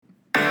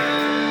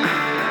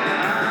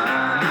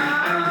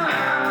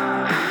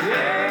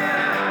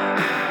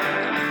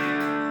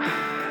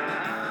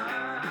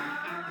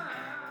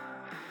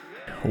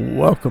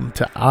welcome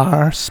to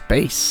our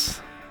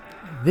space.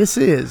 This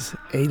is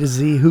A to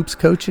Z Hoops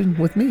Coaching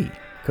with me,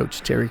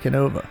 Coach Terry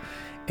Canova,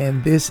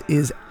 and this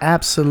is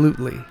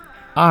absolutely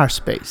our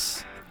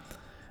space.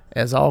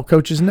 As all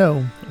coaches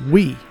know,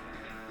 we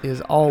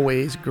is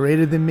always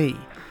greater than me.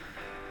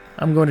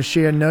 I'm going to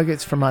share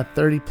nuggets from my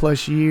 30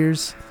 plus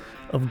years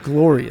of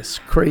glorious,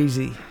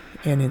 crazy,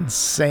 and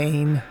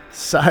insane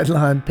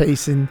sideline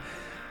pacing,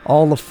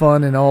 all the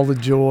fun and all the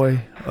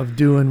joy of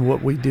doing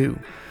what we do.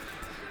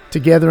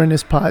 Together in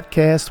this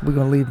podcast, we're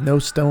going to leave no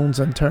stones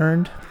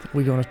unturned.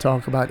 We're going to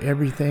talk about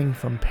everything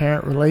from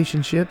parent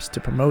relationships to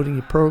promoting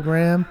your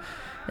program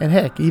and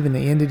heck, even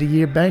the end of the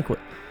year banquet.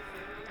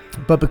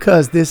 But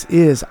because this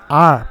is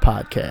our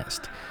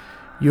podcast,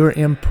 your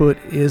input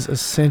is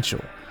essential.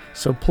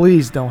 So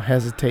please don't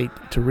hesitate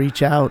to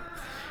reach out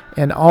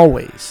and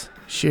always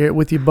share it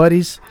with your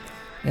buddies.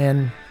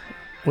 And,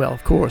 well,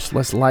 of course,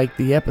 let's like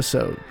the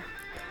episode.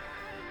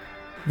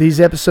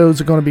 These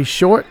episodes are going to be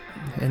short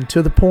and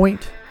to the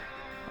point.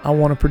 I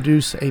want to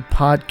produce a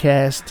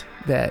podcast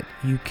that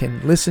you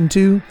can listen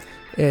to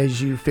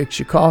as you fix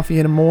your coffee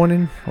in the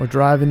morning or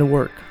drive into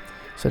work.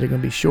 So they're going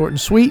to be short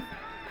and sweet,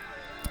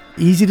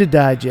 easy to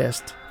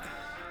digest,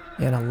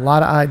 and a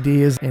lot of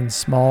ideas in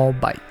small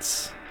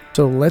bites.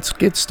 So let's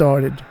get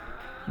started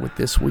with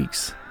this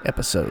week's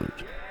episode.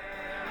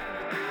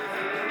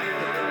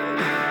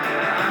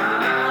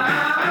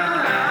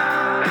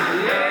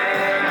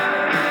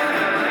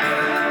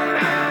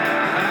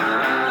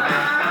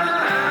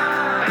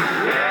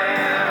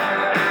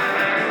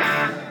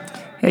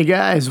 Hey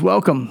guys,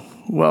 welcome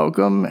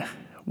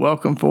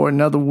for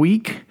another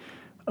week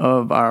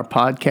of our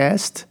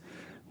podcast.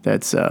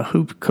 That's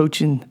Hoop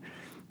Coaching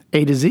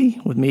A to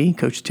Z with me,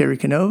 Coach Terry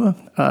Canova.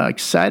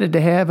 Excited to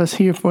have us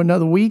here for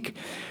another week.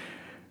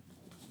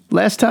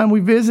 Last time we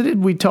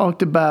visited, we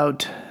talked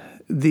about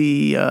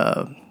the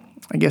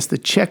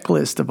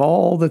checklist of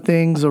all the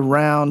things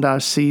around our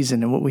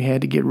season and what we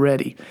had to get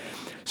ready.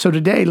 So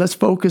today, let's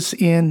focus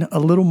in a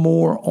little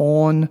more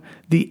on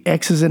the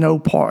X's and O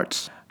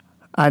parts.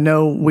 I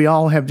know we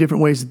all have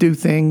different ways to do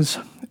things.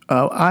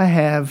 I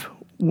have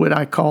what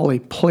I call a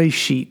play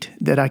sheet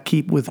that I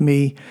keep with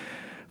me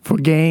for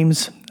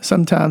games.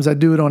 Sometimes I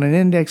do it on an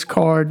index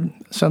card.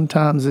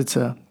 Sometimes it's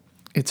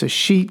a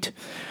sheet.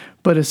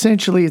 But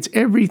essentially, it's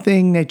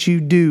everything that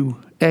you do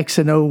X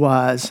and O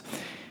wise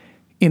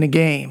in a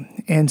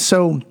game. And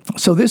so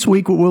this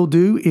week what we'll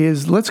do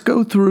is let's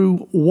go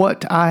through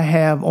what I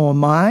have on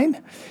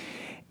mine.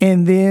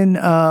 And then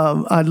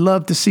I'd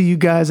love to see you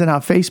guys in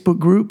our Facebook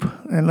group,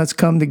 and let's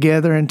come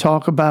together and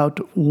talk about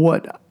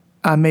what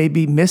I may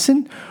be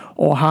missing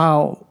or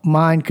how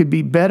mine could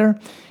be better.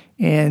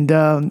 And,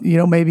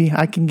 maybe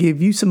I can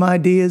give you some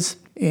ideas,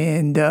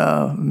 and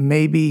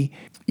maybe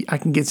I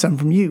can get some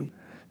from you.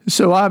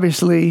 So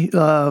obviously,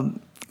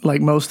 like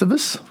most of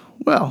us,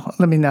 well,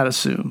 let me not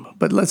assume,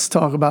 but let's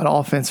talk about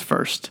offense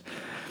first.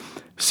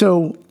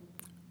 So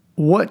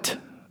what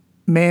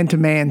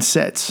man-to-man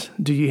sets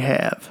do you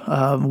have?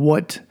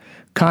 What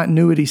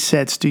continuity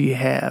sets do you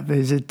have?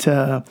 Is it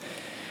an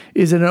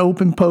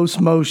open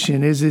post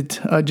motion? Is it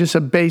just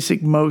a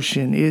basic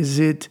motion? Is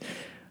it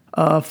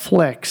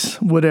flex?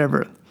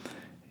 Whatever.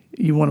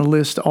 You want to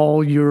list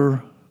all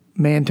your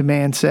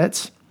man-to-man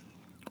sets.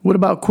 What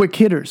about quick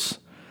hitters?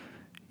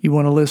 You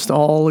want to list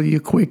all of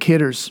your quick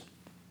hitters.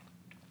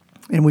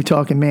 And we're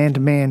talking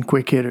man-to-man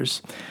quick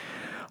hitters.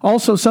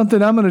 Also,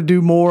 something I'm going to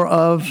do more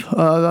of,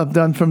 I've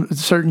done from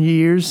certain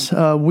years,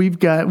 we're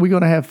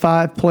going to have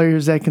 5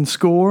 players that can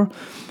score.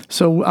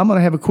 So I'm going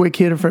to have a quick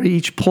hitter for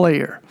each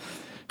player.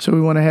 So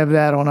we want to have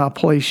that on our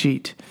play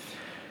sheet.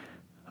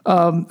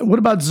 What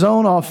about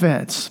zone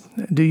offense?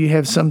 Do you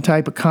have some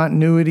type of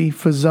continuity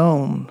for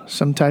zone,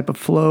 some type of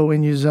flow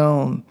in your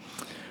zone?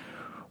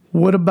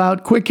 What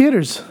about quick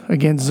hitters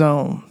against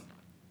zone?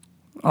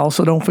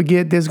 Also, don't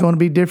forget there's going to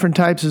be different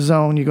types of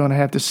zone you're going to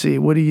have to see.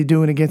 What are you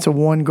doing against a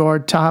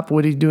 1-guard top?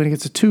 What are you doing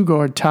against a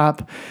 2-guard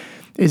top?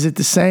 Is it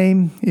the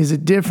same? Is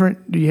it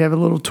different? Do you have a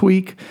little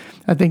tweak?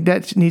 I think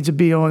that needs to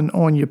be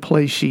on your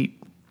play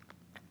sheet.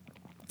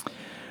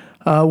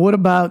 What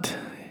about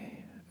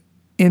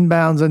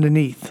inbounds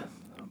underneath?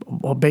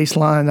 Or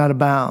baseline out of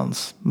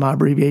bounds. My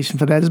abbreviation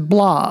for that is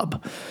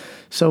blob.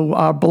 So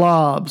our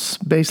blobs,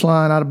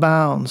 baseline out of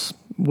bounds.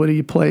 What are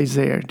your plays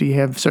there? Do you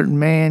have certain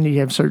man? Do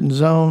you have certain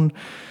zone?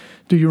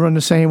 Do you run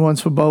the same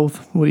ones for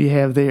both? What do you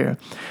have there?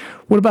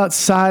 What about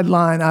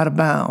sideline out of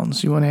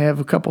bounds? You want to have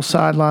a couple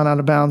sideline out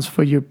of bounds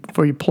for your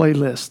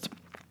playlist.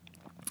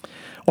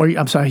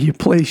 Your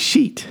play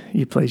sheet.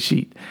 Your play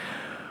sheet.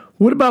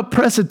 What about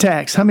press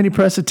attacks? How many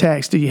press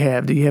attacks do you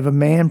have? Do you have a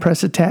man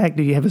press attack?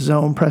 Do you have a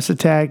zone press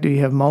attack? Do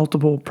you have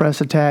multiple press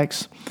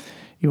attacks?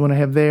 You want to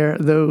have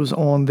those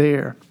on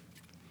there.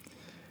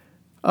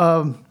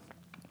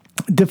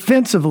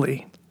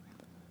 Defensively,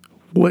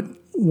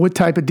 what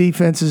type of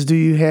defenses do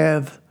you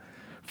have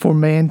for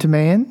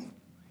man-to-man?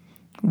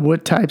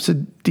 What types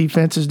of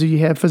defenses do you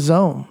have for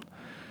zone?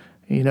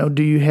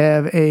 Do you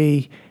have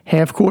a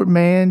half-court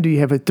man? Do you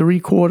have a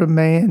three-quarter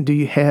man? Do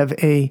you have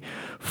a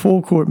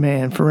full-court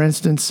man? For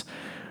instance,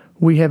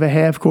 we have a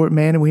half-court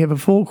man and we have a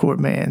full-court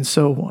man.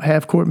 So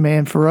half-court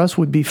man for us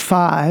would be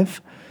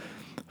 5.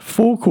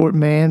 Full-court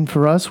man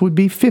for us would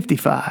be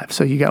 55.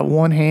 So you got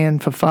one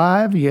hand for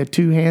 5, you got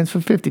 2 hands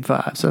for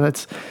 55. So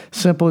that's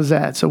simple as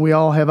that. So we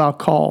all have our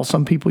call.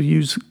 Some people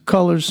use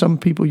colors, some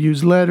people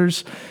use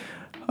letters.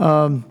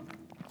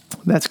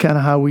 That's kind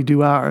of how we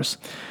do ours.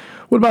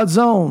 What about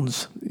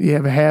zones? You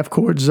have a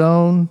half-court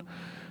zone.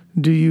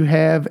 Do you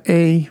have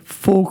a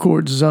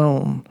full-court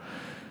zone?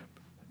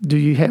 Do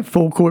you have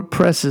full-court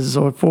presses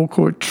or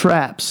full-court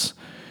traps?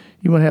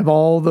 You want to have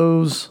all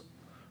those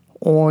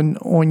on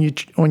your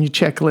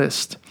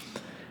checklist.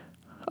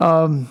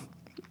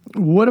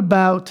 What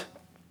about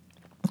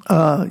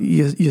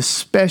your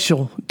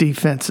special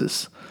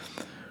defenses?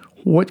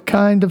 What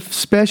kind of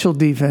special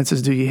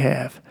defenses do you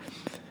have?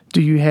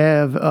 Do you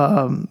have,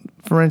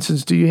 for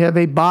instance, do you have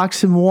a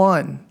box and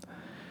 1?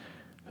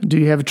 Do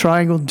you have a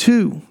triangle and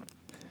 2?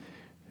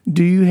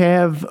 Do you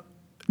have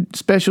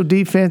special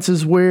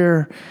defenses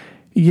where,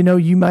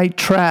 you might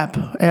trap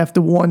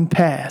after one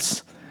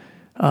pass?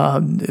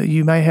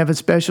 You might have a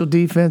special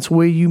defense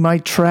where you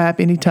might trap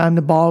anytime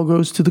the ball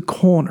goes to the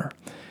corner.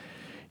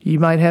 You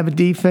might have a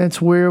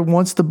defense where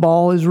once the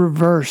ball is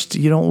reversed,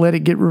 you don't let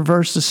it get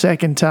reversed a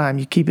second time.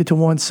 You keep it to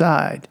one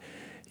side.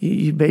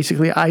 You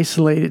basically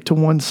isolate it to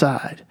one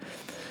side.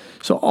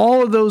 So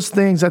all of those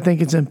things, I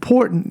think it's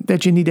important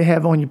that you need to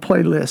have on your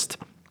playlist.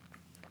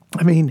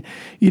 I mean,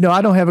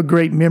 I don't have a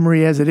great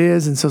memory as it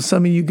is, and so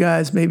some of you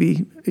guys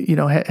maybe,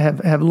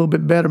 have a little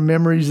bit better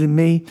memories than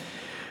me.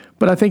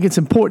 But I think it's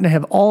important to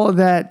have all of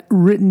that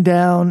written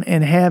down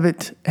and have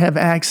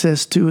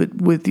access to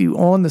it with you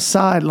on the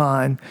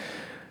sideline,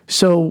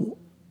 so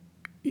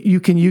you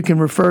can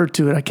refer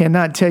to it. I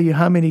cannot tell you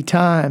how many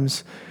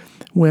times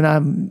when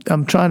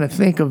I'm trying to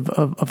think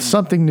of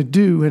something to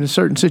do in a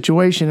certain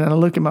situation, and I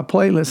look at my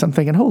playlist, I'm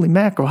thinking, holy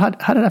mackerel, how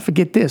did I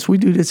forget this? We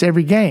do this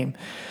every game.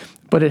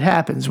 But it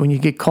happens when you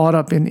get caught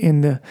up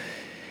in the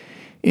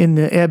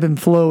ebb and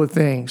flow of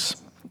things.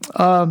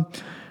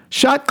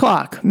 Shot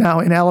clock. Now,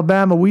 in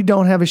Alabama, we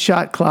don't have a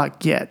shot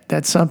clock yet.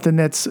 That's something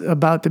that's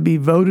about to be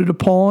voted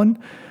upon,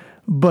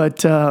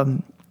 but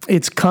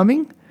it's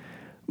coming.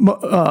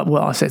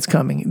 I say it's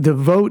coming. The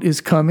vote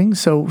is coming,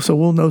 so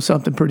we'll know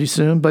something pretty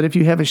soon. But if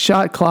you have a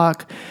shot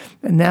clock,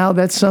 now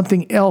that's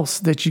something else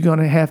that you're going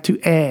to have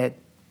to add.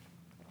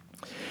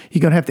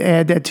 You're going to have to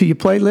add that to your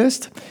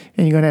playlist,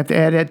 and you're going to have to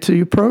add that to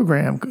your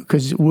program,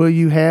 because will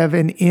you have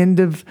an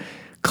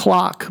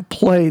end-of-clock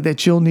play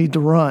that you'll need to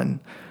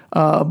run,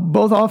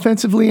 both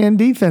offensively and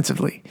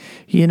defensively?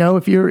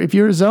 If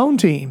you're a zone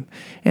team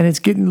and it's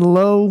getting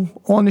low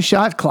on the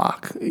shot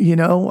clock,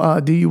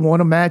 do you want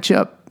to match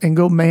up and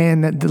go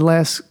man at the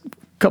last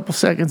couple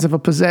seconds of a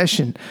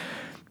possession?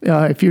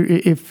 If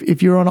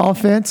you're on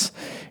offense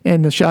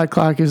and the shot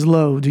clock is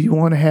low, do you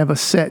want to have a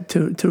set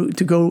to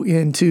go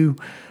into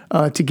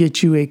to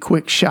get you a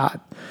quick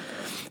shot?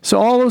 So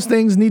all those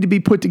things need to be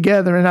put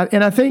together, and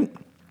I think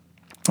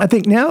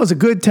now is a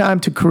good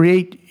time to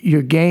create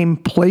your game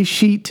play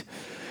sheet,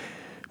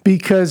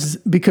 because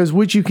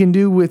what you can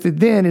do with it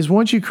then is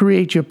once you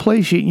create your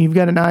play sheet and you've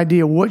got an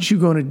idea what you're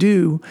going to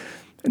do,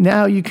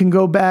 now you can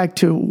go back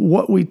to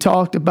what we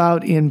talked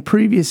about in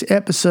previous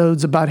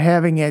episodes about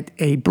having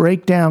a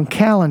breakdown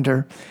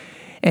calendar,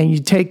 and you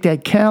take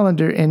that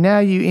calendar and now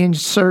you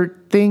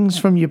insert things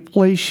from your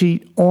play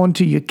sheet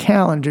onto your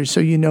calendar so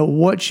you know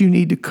what you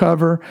need to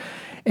cover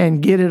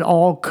and get it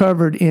all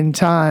covered in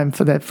time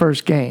for that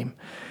first game.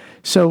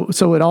 So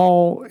it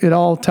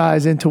all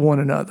ties into one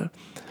another.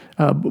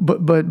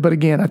 But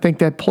again, I think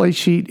that play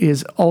sheet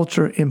is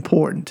ultra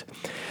important.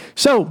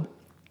 So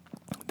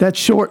that's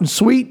short and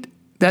sweet.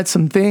 That's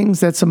some things.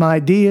 That's some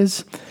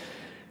ideas.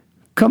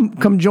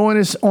 Come join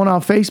us on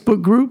our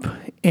Facebook group,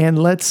 and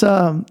let's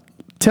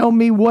tell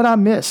me what I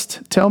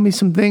missed. Tell me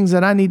some things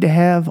that I need to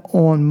have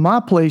on my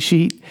play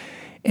sheet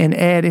and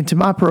add into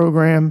my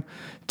program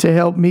to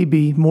help me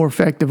be more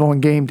effective on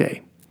game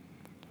day.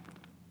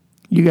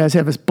 You guys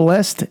have a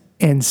blessed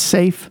and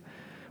safe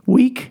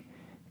week.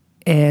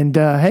 And,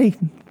 hey,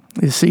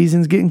 the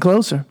season's getting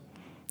closer.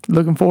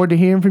 Looking forward to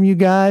hearing from you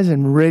guys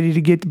and ready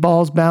to get the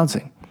balls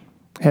bouncing.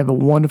 Have a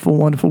wonderful,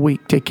 wonderful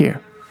week. Take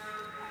care.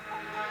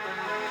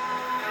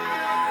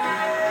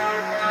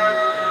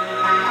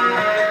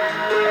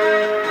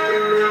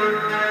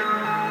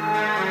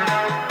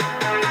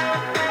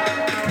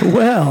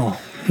 Well,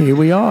 here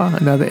we are,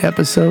 another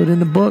episode in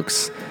the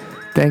books.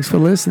 Thanks for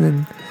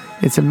listening.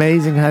 It's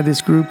amazing how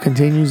this group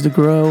continues to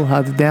grow,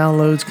 how the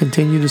downloads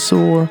continue to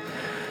soar.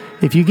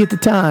 If you get the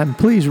time,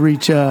 please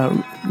reach out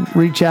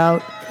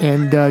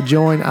and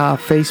join our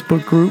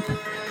Facebook group.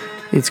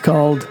 It's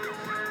called,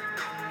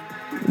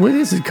 what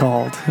is it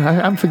called?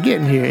 I'm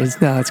forgetting here.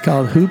 It's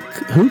called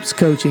Hoops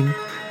Coaching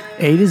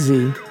A to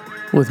Z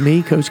with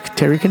me, Coach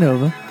Terry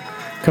Canova.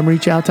 Come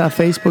reach out to our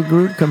Facebook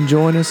group. Come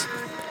join us.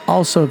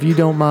 Also, if you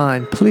don't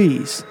mind,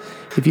 please,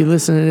 If you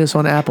listen to this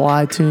on Apple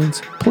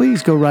iTunes,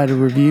 please go write a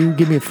review.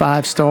 Give me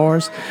 5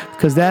 stars,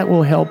 because that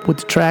will help with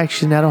the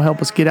traction. That'll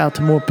help us get out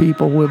to more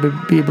people. We'll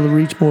be able to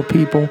reach more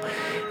people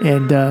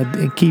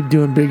and keep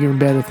doing bigger and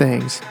better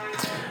things.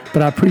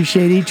 But I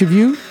appreciate each of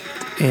you,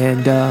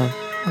 and I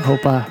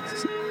hope I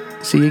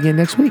see you again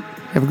next week.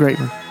 Have a great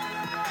one.